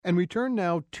And we turn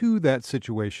now to that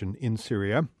situation in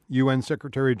Syria. UN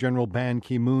Secretary General Ban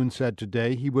Ki-moon said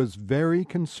today he was very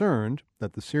concerned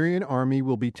that the Syrian army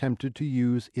will be tempted to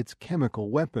use its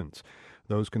chemical weapons.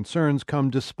 Those concerns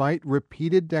come despite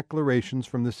repeated declarations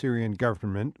from the Syrian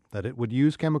government that it would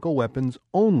use chemical weapons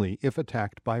only if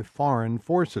attacked by foreign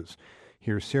forces.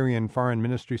 Here's Syrian Foreign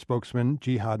Ministry spokesman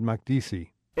Jihad Makdisi.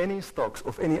 Any stocks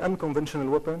of any unconventional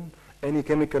weapon, any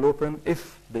chemical weapon,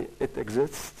 if it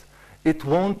exists, it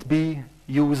won't be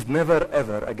used never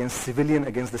ever against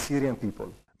against the Syrian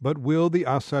people. But will the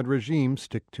Assad regime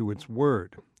stick to its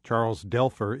word? Charles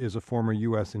Delfer is a former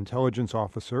U.S. intelligence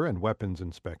officer and weapons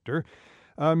inspector.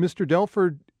 Mr.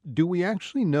 Delfer, do we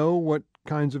actually know what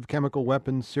kinds of chemical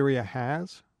weapons Syria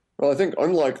has? Well, I think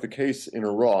unlike the case in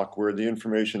Iraq, where the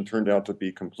information turned out to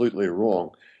be completely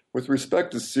wrong, with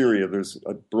respect to Syria, there's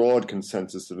a broad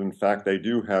consensus that, in fact, they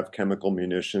do have chemical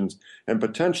munitions and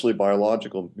potentially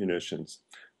biological munitions.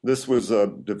 This was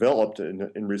developed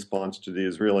in response to the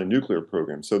Israeli nuclear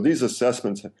program. So these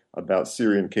assessments about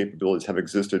Syrian capabilities have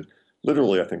existed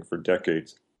literally, I think, for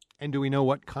decades. And do we know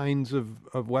what kinds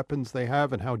of weapons they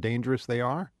have and how dangerous they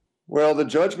are? Well, the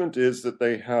judgment is that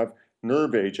they have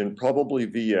nerve agent, probably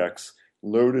VX,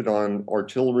 loaded on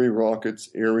artillery rockets,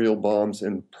 aerial bombs,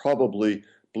 and probably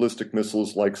ballistic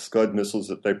missiles like Scud missiles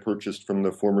that they purchased from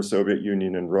the former Soviet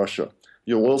Union and Russia.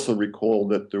 You'll also recall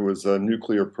that there was a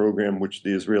nuclear program which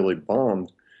the Israeli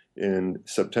bombed in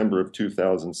September of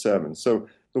 2007. So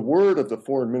the word of the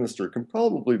foreign minister can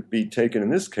probably be taken in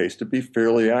this case to be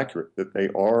fairly accurate, that they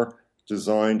are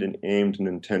designed and aimed and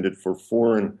intended for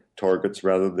foreign targets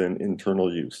rather than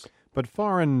internal use. But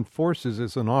foreign forces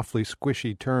is an awfully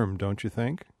squishy term, don't you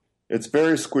think? It's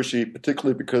very squishy,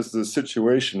 particularly because the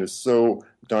situation is so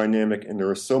dynamic and there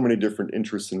are so many different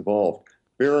interests involved.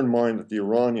 Bear in mind that the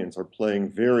Iranians are playing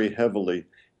very heavily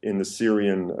in the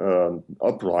Syrian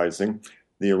uprising.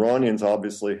 The Iranians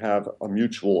obviously have a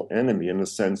mutual enemy in the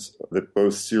sense that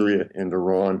both Syria and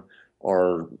Iran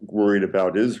are worried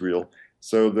about Israel.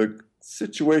 So the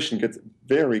situation gets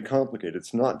very complicated.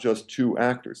 It's not just two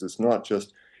actors. It's not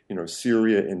just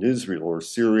Syria and Israel or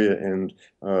Syria and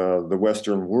the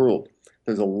Western world.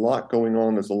 There's a lot going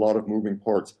on. There's a lot of moving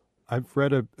parts. I've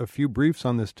read a few briefs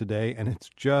on this today, and it's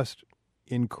just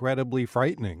incredibly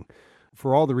frightening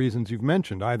for all the reasons you've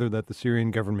mentioned, either that the Syrian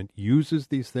government uses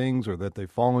these things or that they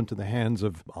fall into the hands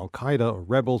of al-Qaeda or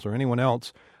rebels or anyone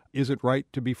else. Is it right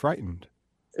to be frightened?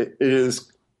 It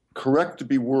is correct to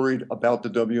be worried about the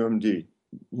WMD.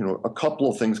 A couple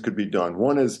of things could be done.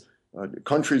 One is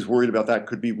countries worried about that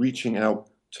could be reaching out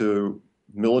to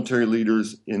military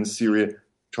leaders in Syria,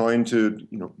 trying to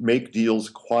make deals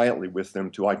quietly with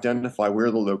them to identify where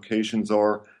the locations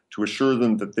are, to assure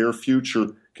them that their future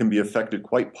can be affected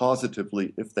quite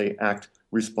positively if they act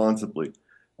responsibly.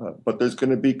 But there's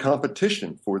going to be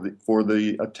competition for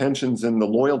the attentions and the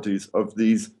loyalties of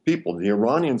these people. The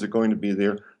Iranians are going to be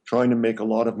there trying to make a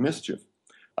lot of mischief.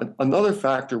 Another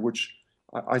factor which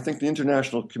I think the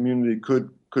international community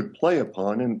could play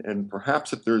upon, and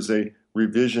perhaps if there's a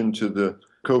revision to the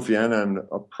Kofi Annan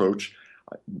approach,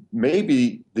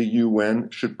 maybe the UN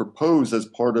should propose as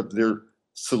part of their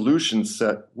solution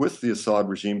set with the Assad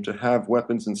regime to have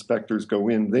weapons inspectors go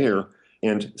in there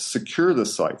and secure the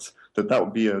sites, that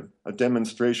would be a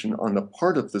demonstration on the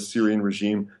part of the Syrian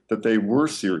regime that they were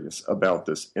serious about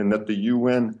this and that the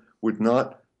UN would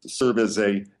not serve as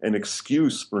an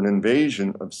excuse for an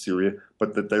invasion of Syria,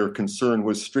 but that their concern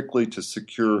was strictly to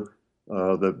secure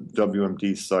the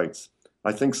WMD sites.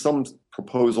 I think some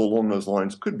proposal along those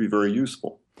lines could be very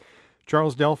useful.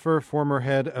 Charles Delfer, former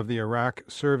head of the Iraq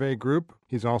Survey Group.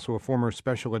 He's also a former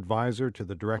special advisor to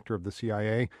the director of the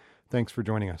CIA. Thanks for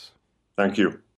joining us. Thank you.